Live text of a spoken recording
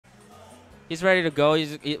He's ready to go.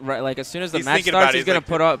 Like as soon as the He's match thinking starts, about it. he's gonna He's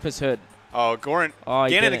like, put up his hood. Oh, Corrin. Oh,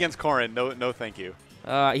 he Ganon didn't. against Corrin. No, thank you.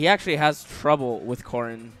 He actually has trouble with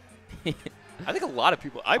Corrin. I think a lot of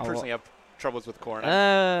people. I personally have troubles with Corrin.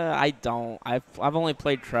 I don't. I've only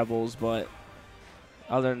played trebles, but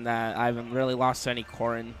other than that, I haven't really lost any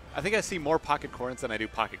Corrin. I think I see more pocket Corrins than I do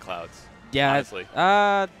pocket Clouds. Yeah. Honestly.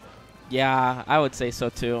 Yeah, I would say so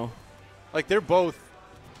too. Like they're both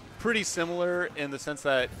pretty similar in the sense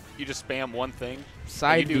that you just spam one thing.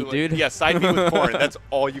 Side B, dude. Yeah, side B with Corrin. That's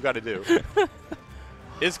all you got to do.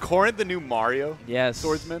 Is Corrin the new Mario? Yes.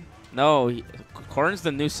 Swordsman? No, Corrin's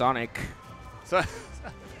the new Sonic. So,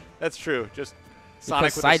 that's true. Just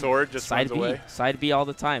Sonic with a sword just runs away. Side B all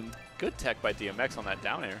the time. Good tech by DMX on that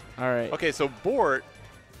down air. All right. Okay, so Bort,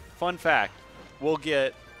 fun fact, will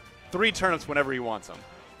get 3 turnips whenever he wants them.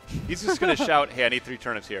 He's just going to shout, hey, I need 3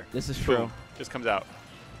 turnips here. This is true. Boom. Just comes out.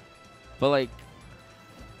 But, like,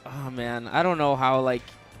 oh, man, I don't know how, like,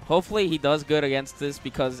 hopefully he does good against this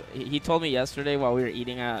because he told me yesterday while we were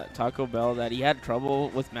eating at Taco Bell that he had trouble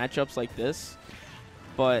with matchups like this.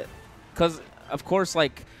 But, because, of course,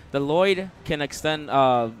 like, the Lloyd can extend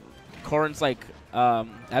Corrin's, like,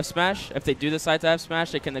 F smash. If they do decide to F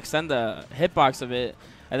smash, they can extend the hitbox of it,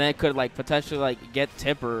 and then it could, like, potentially, like, get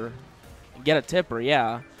a tipper,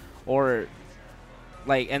 yeah. Or,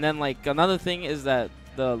 like, and then, like, another thing is that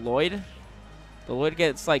the Lloyd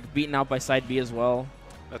gets, like, beaten out by side B as well.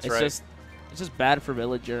 That's it's right. It's just bad for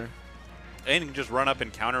Villager. And you can just run up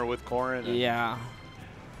and counter with Corrin. Yeah.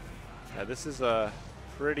 Yeah, this is a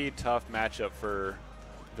pretty tough matchup for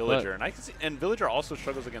Villager. And I can see, and Villager also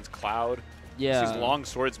struggles against Cloud. Yeah. He's long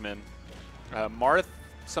swordsman. Marth,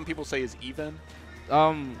 some people say is even.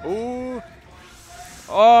 Ooh.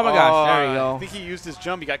 Oh my gosh, there you go. I think he used his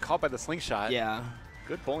jump. He got caught by the slingshot. Yeah.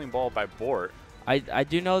 Good bowling ball by Bort. I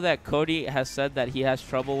do know that Cody has said that he has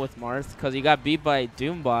trouble with Marth because he got beat by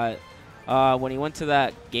Doombot when he went to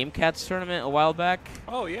that Game Cats tournament a while back.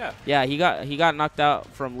 Oh yeah. Yeah, he got knocked out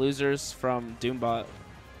from losers from Doombot,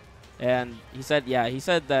 and he said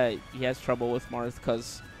that he has trouble with Marth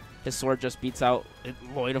because his sword just beats out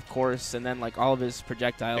Lloyd, of course, and then like all of his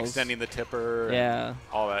projectiles. Extending the tipper. Yeah.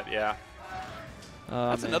 All that. Yeah.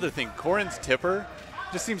 That's another thing. Corrin's tipper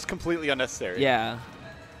just seems completely unnecessary. Yeah.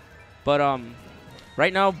 But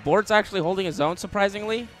right now Bort's actually holding his own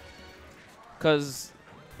surprisingly, because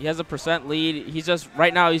he has a % lead. He's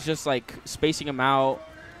just like spacing him out,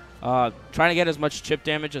 trying to get as much chip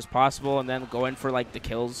damage as possible, and then go in for like the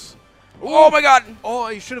kills. Ooh. Oh my God! Oh,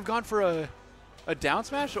 he should have gone for a down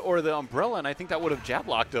smash or the umbrella, and I think that would have jab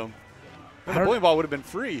locked him. The bowling ball would have been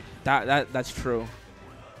free. That's true.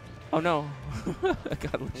 Oh no! I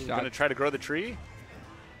got He's shot. gonna try to grow the tree.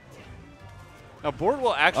 Now Bort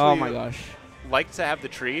will actually like to have the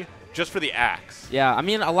tree just for the axe. Yeah, I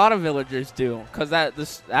mean a lot of villagers do, because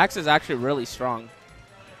this axe is actually really strong.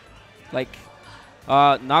 Like,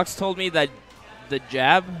 Nox told me that the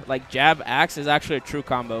jab axe is actually a true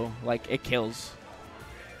combo. Like it kills.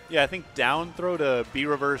 Yeah, I think down throw to B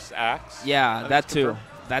reverse axe. Yeah, that too.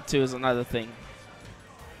 That too is another thing.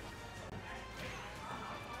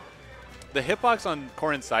 The hitbox on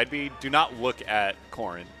Corrin's side B, do not look at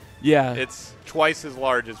Corrin. Yeah. It's twice as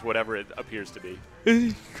large as whatever it appears to be.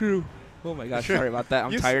 It's true. Oh my gosh, sorry about that.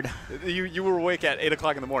 I'm tired. You were awake at 8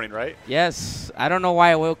 o'clock in the morning, right? Yes. I don't know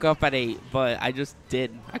why I woke up at 8, but I just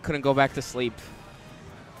did. I couldn't go back to sleep.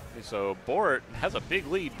 So Bort has a big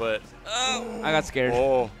lead, but I got scared.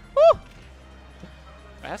 Oh. Woo!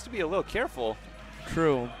 It has to be a little careful.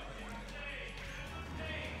 True.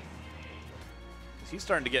 He's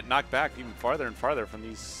starting to get knocked back even farther and farther from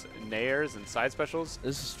these nairs and side specials.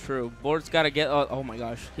 This is true. Bort's got to get. Oh my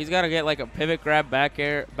gosh, he's got to get like a pivot grab, back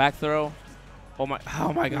throw. Oh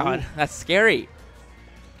my God, Ooh. that's scary.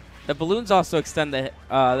 The balloons also extend the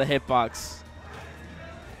hitbox.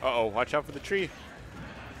 Uh-oh, watch out for the tree.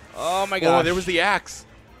 Oh my gosh. Oh, there was the axe.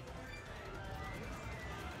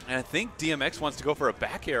 And I think DMX wants to go for a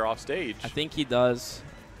back air off stage. I think he does.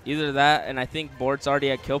 Either that, and I think Bort's already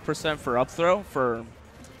at kill % for up throw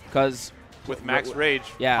because with max rage,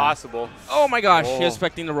 yeah, possible. Oh my gosh, he was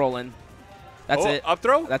expecting to roll in. That's it. Up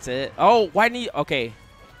throw? That's it. Oh, why didn't he? Okay.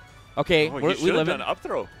 Oh, we should have done up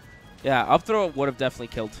throw. Yeah, up throw would have definitely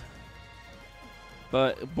killed.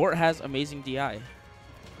 But Bort has amazing DI.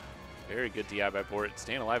 Very good DI by Bort.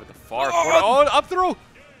 Staying alive at the far corner. Oh, up throw!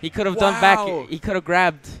 He could have done back. He could have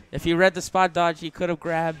grabbed. If he read the spot dodge, he could have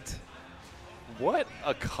grabbed. What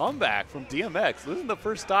a comeback from DMX. Losing the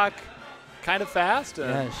first stock kind of fast.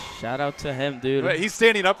 Yeah, shout out to him, dude. Wait, he's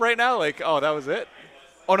standing up right now? Like, oh, that was it?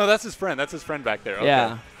 Oh, no, that's his friend. That's his friend back there. Okay.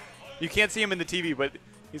 Yeah. You can't see him in the TV, but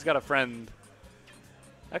he's got a friend.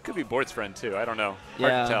 That could be Bort's friend, too. I don't know.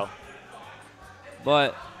 Hard Yeah. to tell.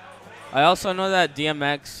 But I also know that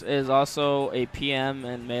DMX is also a PM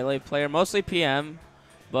and Melee player. Mostly PM,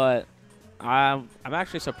 but I'm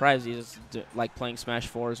actually surprised he's like playing Smash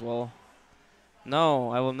 4 as well.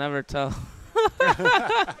 No, I will never tell.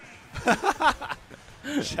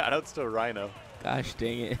 Shoutouts to Rhino. Gosh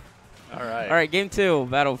dang it. All right. All right, game 2,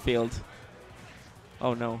 Battlefield.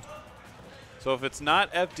 Oh, no. So if it's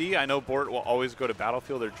not FD, I know Bort will always go to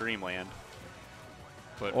Battlefield or Dreamland.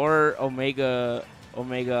 But Or Omega, on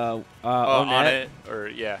Onet. it, or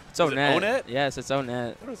yeah. It's Is it Onet. Onet? Yes, it's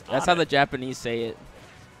Onet. What is That's how Onet? the Japanese say it.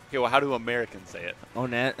 Okay, well, how do Americans say it?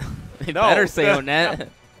 Onet. They No. better say Onet.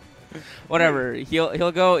 Whatever.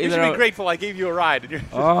 He'll go You either. should be grateful I gave you a ride. And you're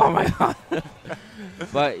Oh my god.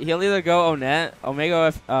 But he'll either go Onet,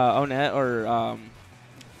 Onet, or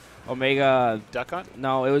Omega. Duck Hunt?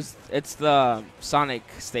 No, it's the Sonic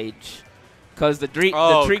stage, cause the tree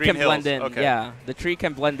Green can blend Hills. in. Okay. Yeah, the tree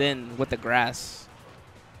can blend in with the grass,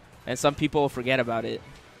 and some people forget about it.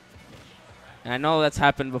 And I know that's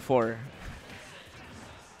happened before.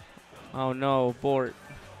 Oh no, Bort.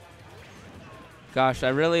 Gosh, I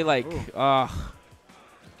really like.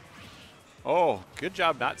 Oh, good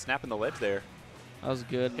job not snapping the ledge there. That was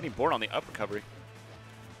good. Hitting Bort on the up recovery.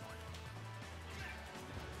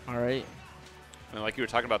 All right. And like you were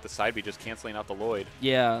talking about the side B just canceling out the Lloyd.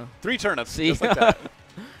 Yeah. 3 turnips, See? just like that.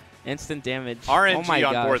 Instant damage. RNG oh my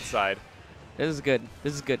on gosh. Bort's side. This is good.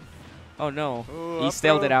 This is good. Oh no. Ooh, He up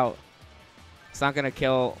stalled throw. it out. It's not gonna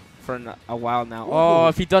kill for a while now. Ooh. Oh,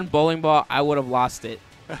 if he'd done bowling ball, I would have lost it.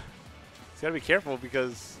 He's got to be careful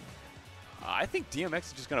because I think DMX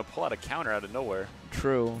is just going to pull out a counter out of nowhere.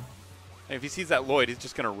 True. And if he sees that Lloyd, he's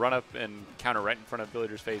just going to run up and counter right in front of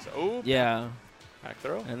Villager's face. Oh, Yeah. back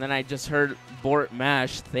throw. And then I just heard Bort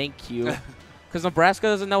mash. Thank you. Because Nebraska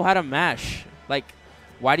doesn't know how to mash. Like,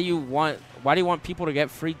 why do you want people to get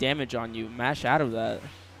free damage on you? Mash out of that.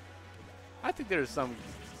 I think there's some.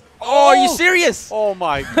 Oh, are you serious? Oh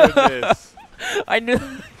my goodness! I knew.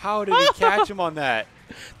 How did he catch him on that?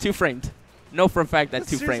 2 framed. No, for a fact that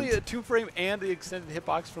That's 2 seriously framed. a 2 frame and the extended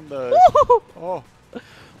hitbox from the. Oh,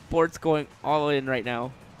 Bort's going all in right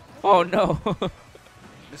now. Oh no.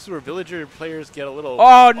 this is where Villager players get a little.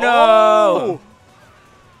 Oh no. Oh!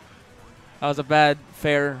 That was a bad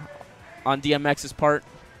fair on DMX's part.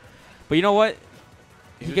 But you know what?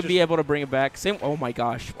 He was could be just- able to bring it back. Same. Oh my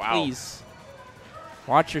gosh. Wow. Please.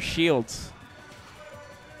 Watch your shields.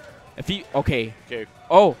 If he. Okay. Okay.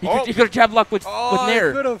 Oh, he Oh. could have jab luck with Oh,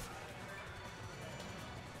 Nair. could have.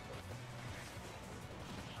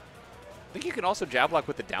 I think you can also jab lock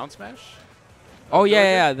with the down smash. Oh Villager?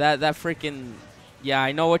 yeah. That freaking. Yeah,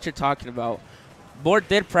 I know what you're talking about. Bort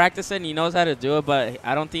did practice it and he knows how to do it, but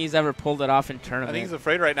I don't think he's ever pulled it off in I tournament. think he's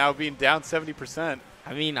afraid right now of being down 70%.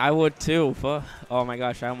 I mean, I would too. Oh my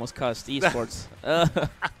gosh, I almost cussed. Esports.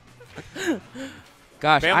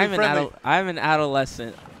 Gosh, Family friendly. I'm an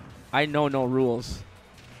adolescent. I know no rules.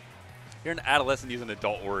 You're an adolescent using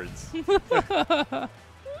adult words.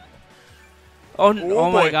 Oh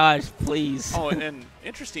boy. my gosh, please. Oh, and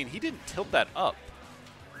interesting, he didn't tilt that up.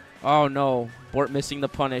 Oh no, Bort missing the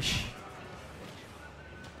punish.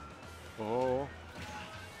 Oh.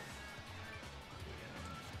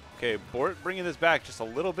 Okay, Bort bringing this back just a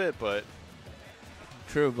little bit, but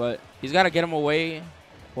True, but he's got to get him away.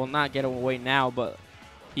 Well, not get him away now, but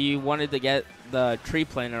he wanted to get the tree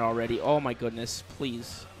planet already. Oh my goodness,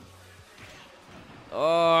 please.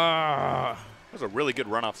 that was a really good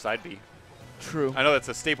run off side B. True. I know that's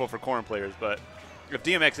a staple for Corrin players, but if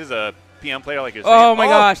DMX is a PM player like you're Oh saying, my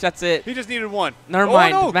gosh, that's it. he just needed one. Never Oh,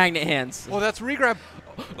 mind, no. magnet hands. Oh, that's regrab.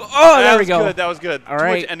 Oh, there that we was go. Good. That was good. All Too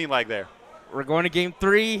right. much ending lag there. We're going to game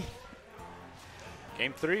 3.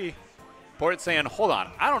 Game 3. Bort saying, hold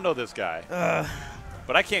on, I don't know this guy,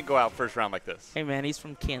 but I can't go out first round like this. Hey man, he's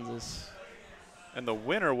from Kansas. And the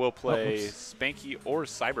winner will play oops. Spanky or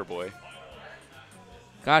Cyberboy.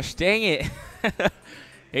 Gosh dang it.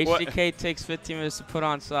 HDK takes 15 minutes to put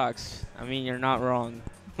on socks. I mean, you're not wrong.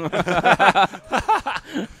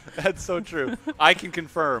 That's so true. I can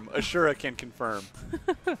confirm. Ashura can confirm.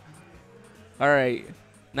 All right.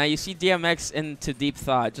 Now you see DMX into deep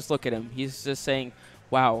thought. Just look at him. He's just saying,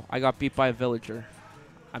 wow, I got beat by a villager.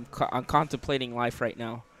 I'm contemplating life right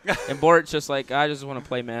now. And Bort's just like, I just want to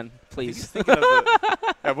play, man. He's Please. thinking of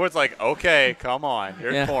the, yeah, Bort's like, okay, come on.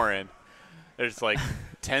 You're Yeah. Corrin. There's like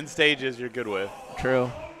 10 stages you're good with.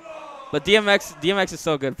 True. But DMX is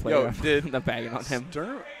still a good player. Yo, did I'm not bagging on him.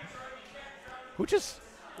 Who just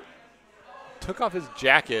took off his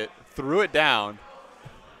jacket, threw it down.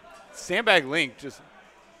 Sandbag Link just.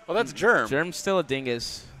 Oh, that's Germ. Germ's still a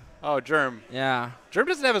dingus. Oh, Germ. Yeah. Germ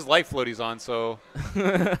doesn't have his life floaties on, so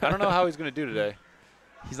I don't know how he's going to do today.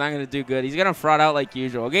 He's not going to do good. He's going to fraud out like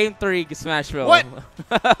usual. Game 3, Smashville. What?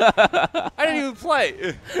 I didn't even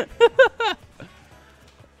play.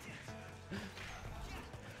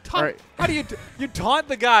 Right. How do you taunt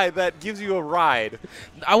the guy that gives you a ride?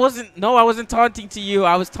 I wasn't taunting to you.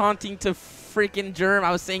 I was taunting to freaking Germ.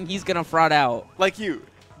 I was saying he's going to fraud out. Like you.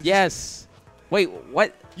 Yes. Wait,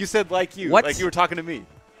 what? You said like you. What? Like you were talking to me.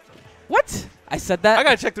 What? I said that? I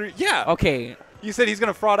got to check the yeah. Okay. You said he's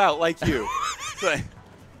going to fraud out like you. So,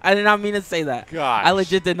 I did not mean to say that. gosh. I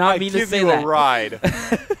legit did not mean to say I give that. you a ride.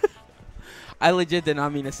 I legit did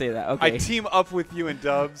not mean to say that. Okay. I team up with you and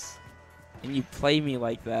Dubs. And you play me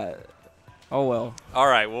like that. Oh, well. All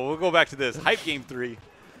right. Well, we'll go back to this. Hype game 3.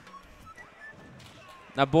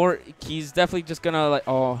 Now, Bort, he's definitely just going to, like,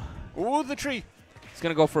 oh. Ooh, the tree. He's going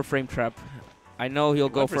to go for a frame trap. I know he'll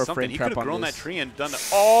go for a frame trap on this. He could have grown that tree and done that.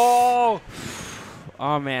 Oh.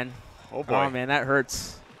 Oh, man. Oh, boy. Oh, man, that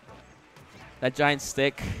hurts. That giant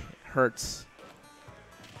stick hurts.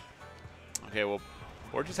 Okay, well,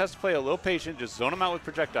 Bort just has to play a little patient, just zone him out with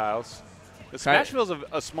projectiles. The Smashville's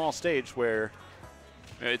a small stage where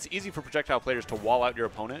it's easy for projectile players to wall out your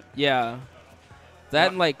opponent. Yeah. That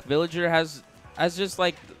and, like, Villager has just,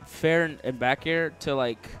 like, fair and back air to,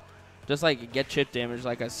 like, just, like, get chip damage,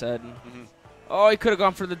 like I said. Mm-hmm. Oh, he could have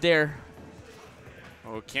gone for the dare.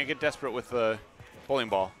 Oh, can't get desperate with the bowling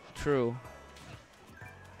ball. True.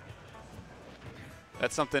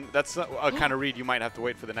 That's something. That's a kind of read you might have to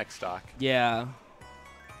wait for the next stock. Yeah.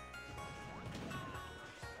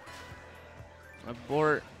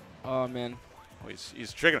 Bort. Oh, man. Oh, he's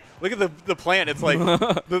triggering. Look at the plant. It's like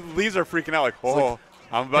the leaves are freaking out. Like, oh,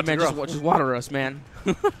 I'm about to grow. Just water us, man.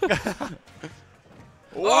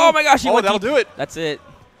 Oh, my gosh. That'll do it. That's it.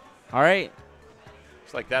 All right.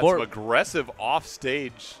 It's like that's Bort. some aggressive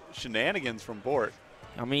off-stage shenanigans from Bort.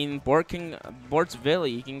 I mean, Bort's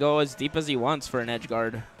Villy. He can go as deep as he wants for an edge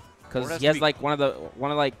guard, because he has like one of the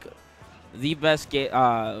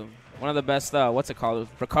best what's it called,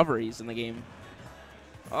 recoveries in the game.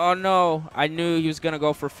 Oh no! I knew he was gonna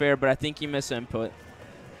go for fair, but I think he missed input.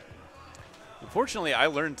 Unfortunately, I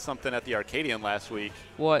learned something at the Arcadian last week.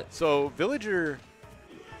 What? So Villager,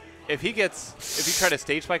 if you try to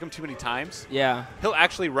stage spike him too many times, yeah, he'll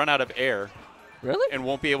actually run out of air. Really? And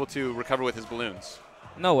won't be able to recover with his balloons.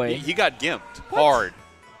 No way. He got gimped hard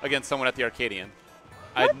against someone at the Arcadian.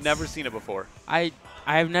 What? I'd never seen it before.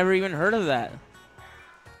 I've never even heard of that.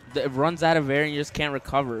 It runs out of air and you just can't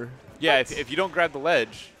recover. Yeah, if you don't grab the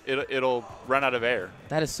ledge, it'll run out of air.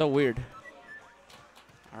 That is so weird.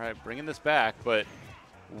 All right, bringing this back, but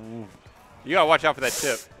you gotta watch out for that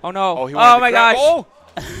tip. Oh no! Oh, oh my gosh! Oh,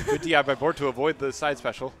 good DI by Bort to avoid the side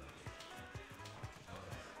special.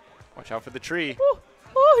 Watch out for the tree. Ooh.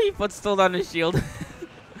 Oh, he put still on his shield.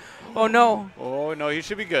 Oh no! Oh no, he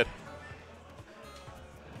should be good.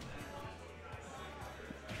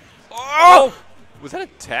 Oh! Was that a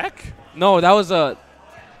tech? No, that was a.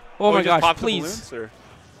 Oh my gosh! Please.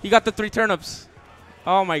 He got the 3 turnips.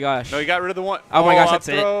 Oh my gosh! No, he got rid of the one. Oh my gosh! That's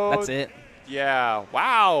it. That's it. Yeah.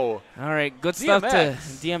 Wow. All right. Good stuff to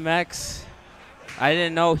DMX. I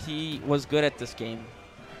didn't know he was good at this game.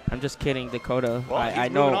 I'm just kidding, Dakota. Well, I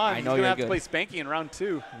know. I know you're you're have good. to play Spanky in round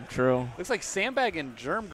 2. True. Looks like Sandbag and Germ